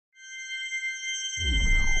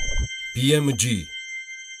BMG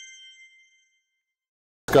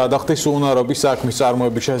გადახდისუუნარობის საქმის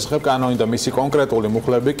წარმოების შესახებ კანონი და მისი კონკრეტული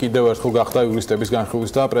მუხლები კიდევ ერთხელ გახდა იურისტების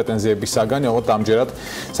განხილვისა და პრეტენზიების საგანი, ოღონდ ამჯერად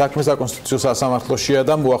საქმის საკონსტიტუციო სასამართლოშია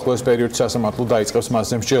და უახლოეს პერიოდში სასამართლო დაიწყებს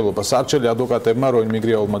მასზე მსჯელობას. სარჩელი ადვოკატებმა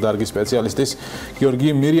როინმიგრიაულმა დარგის სპეციალისტის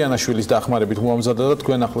გიორგი მირიანაშვილის დახმარებით მოამზადა და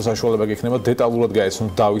თქვენ ახლა საშუალება გექნება დეტალურად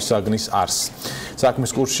გაეცნოთ დავის საგნის არსს.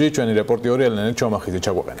 საქმის კურსში ჩვენი რეპორტიორი ელენე ჩომახიძე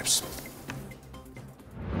ჩაგვაყენებს.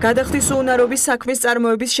 გადახდისუუნარობის საქმის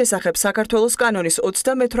წარმოების შესახებ საქართველოს კანონის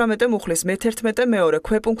 38 მუხლის მე-11 მეორე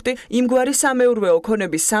ქვეპუნქტი იმგვარი სამეურვეო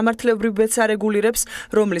ქონების სამართლებრივად არეგულირებს,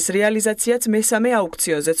 რომლის რეალიზაციაც მესამე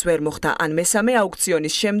აუქციონზეც ვერ მოხდა, ან მესამე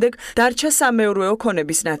აუქციონის შემდეგ დარჩა სამეურვეო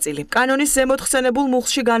ქონების ნაწილი. კანონის ზემოთხსენებულ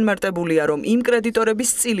მუხლში განმარტებულია, რომ იმ კრედიტორების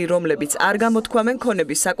წილი, რომლებიც არ გამოთქვამენ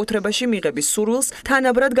ქონების საკუთრებაში მიღების სურვილს,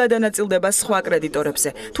 თანაბრად გადანაწილდება სხვა კრედიტორებზე.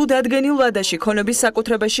 თუ დადგენილ ვადაში ქონების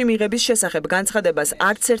საკუთრებაში მიღების შესახებ განცხადებას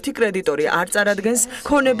არც ერთი კრედიტორი არ წარადგენს,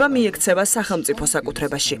 ქონება მიექცევა სახელმწიფო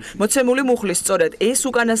საკუთრებაში. მოცემული მუხლის სწორედ ეს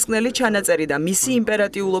უკანასკნელი ჩანაწერი და მისი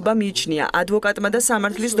იმპერატიულობა მიიჩნია ადვოკატმა და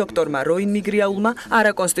სამართლის დოქტორმა როინმიგრიაულმა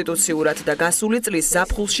არაკონსტიტუციურად და გასული წლის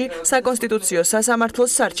ზაფხულში საკონსტიტუციო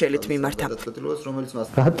სასამართლოს სარჩელით მიმართა.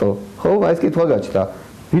 რატო? ხო, ეს კითხვა გაჩნდა.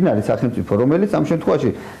 ვინ არის სახელმწიფო, რომელიც ამ შემთხვევაში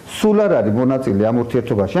სულ არ არის მონაწილე ამ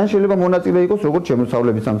ურთიერთობაში? ან შეიძლება მონაწილე იყოს როგორც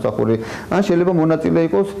შემოსავლების სამსახური, ან შეიძლება მონაწილე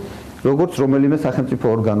იყოს როგორც რომელიმე სახელმწიფო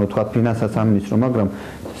ორგანო, თქვა ფინანსთა სამინისტრო, მაგრამ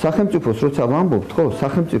სახელმწიფოს როცა ვამბობთ, ხო,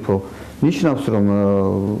 სახელმწიფო ნიშნავს, რომ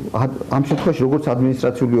ამ შემთხვევაში როგორც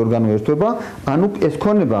ადმინისტრაციული ორგანო ერთვება, ანუ ეს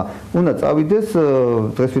ქონება უნდა წავიდეს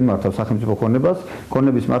დღეს ვინ მართავს სახელმწიფო ქონებას,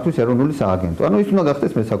 ქონების მართვის ეროვნული სააგენტო. ანუ ის უნდა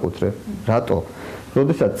გახდეს მესაკუთრე. რატო?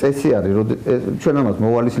 როდესაც წესი არის, ჩვენ ამას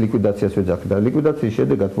მოვალის ლიკვიდაციას ვეძახით და ლიკვიდაციის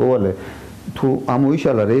შედეგად მოვალე თუ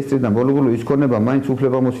ამოიშალა რეესტრიდან ბოლო-ბოლო ის ქონება მაინც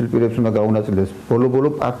უფლებამოსილ პირებს უნდა გაუნაწილდეს, ბოლო-ბოლო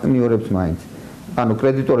პარტნიორებს მაინც. ანუ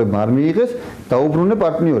კრედიტორებმა არ მიიღეს, დაუბრუნე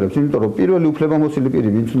პარტნიორებს, იმიტომ რომ პირველი უფლებამოსილი პირი,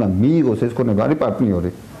 ვინც უნდა მიიღოს ეს ქონება, არის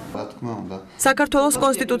პარტნიორი. საქართველოს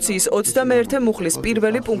კონსტიტუციის 21 მუხლის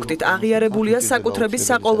პირველი პუნქტით აღიარებულია საკუთრების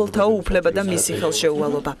საყოველთაო უფლება და მისი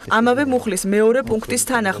ხელშეუვალობა. ამავე მუხლის მეორე პუნქტის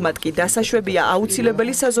თანახმად კი დასაშვებია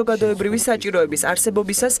აუცილებელი საზოგადოებრივი საჭიროების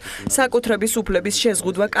არსებობისას საკუთრების უფლების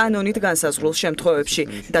შეზღუდვა კანონით განსაზღვრულ შემთხვევებში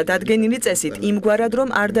და დადგენილი წესით იმგვარად, რომ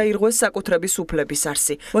არ დაირღვეს საკუთრების უფლების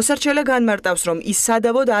არსი. მოსარჩელე განმარტავს, რომ ის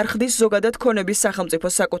სადავოდ არ ხდის ზოგადად ქონების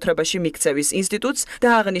სახელმწიფოს საკუთრებაში მიქცევის ინსტიტუტს და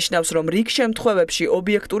აღნიშნავს, რომ რიგ შემთხვევებში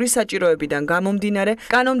ობიექტური საჭიროებიდან გამომდინარე,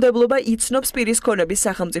 კანონმდებლობა იცნობს პირის ქონების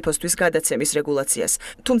სახელმწიფოსთვის გადაცემის რეგულაციას.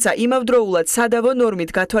 თუმცა იმავდროულად სადავო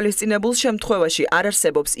ნორმით გათვალისწინებულ შემთხვევაში არ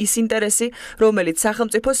არსებობს ის ინტერესი, რომელიც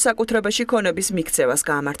სახელმწიფოს საკუთრებაში ქონების მიქცევას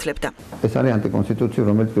გაამართლებდა. ეს არის ანტიკონსტიტუციური,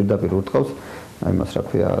 რომელიც პირდაპირ ურტყავს იმას, რა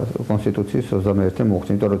ქვია, კონსტიტუციის 21 მუხლს,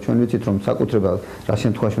 იმიტომ რომ ჩვენ ვიცით, რომ საკუთრება რა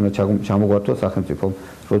შემთხვევაში უნდა ჩამოგვართვა სახელმწიფომ,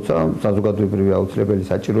 როცა საზოგადოებრივი აუცილებელი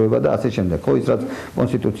საჭიროება და ასე შემდეგ. ხო, ის რაც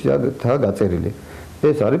კონსტიტუციაა გაწერილი.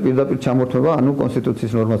 ეს არის პირდაპირ ჩამორთმევა, ანუ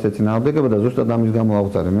კონსტიტუციის ნორმას ეწინააღმდეგება და ზუსტად ამის გამო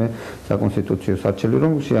ავწერე მე საკონსტიტუციო სარჩელი,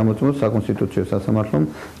 რომ შეამოწმოს საკონსტიტუციო სასამართლომ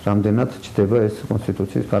რამდენად ჩდება ეს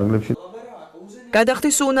კონსტიტუციის ფარგლებში.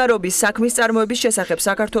 გადახდისუუნარობის საქმის წარმოების შესახებ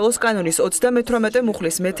საქართველოს კანონის 38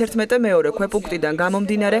 მუხლის მე-11 მეორე ქვეპუნქტიდან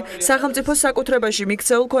გამომდინარე, სახელმწიფოს საკუთრებაში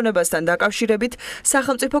მიქცეულ ქონებასთან დაკავშირებით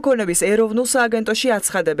სახელმწიფო ქონების ეროვნულ სააგენტოში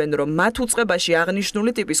აცხადებენ, რომ მათ უწყებაში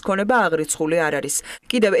აღნიშნული ტიპის ქონება აღრიცხული არ არის.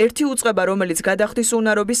 კიდევ ერთი უწყება, რომელიც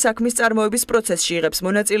გადახდისუუნარობის საქმის წარმოების პროცესში იღებს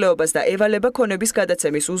მონაწილეობას და ევალება ქონების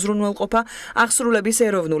გადაცემის უზრუნველყოფა, აღსრულების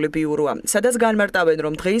ეროვნული ბიუროა, სადაც განმარტავენ,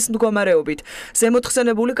 რომ დღეის მდგომარეობით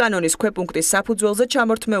ზემოთხსენებული კანონის ქვეპუნქტის საფუძველზე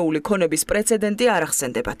ჩამორთმეული ქონების პრეცედენტი არ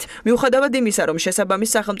ახსენდებათ. მიუხედავად იმისა, რომ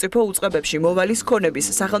შესაბამის სახელმწიფო უწყებებში მოვალის ქონების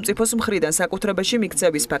სახელმწიფოს მხრიდან საკუთრებაში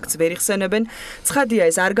მიქცევის ფაქტს ვერ იხსენებენ, ცხადია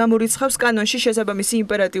ეს არ გამორიცხავს კანონში შესაბამისი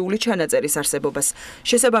იმპერატიული ჩანაწერის არსებობას.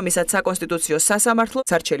 შესაბამისად საკონსტიტუციო სასამართლო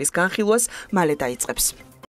სარჩელის განხილვას მალე დაიწყებს.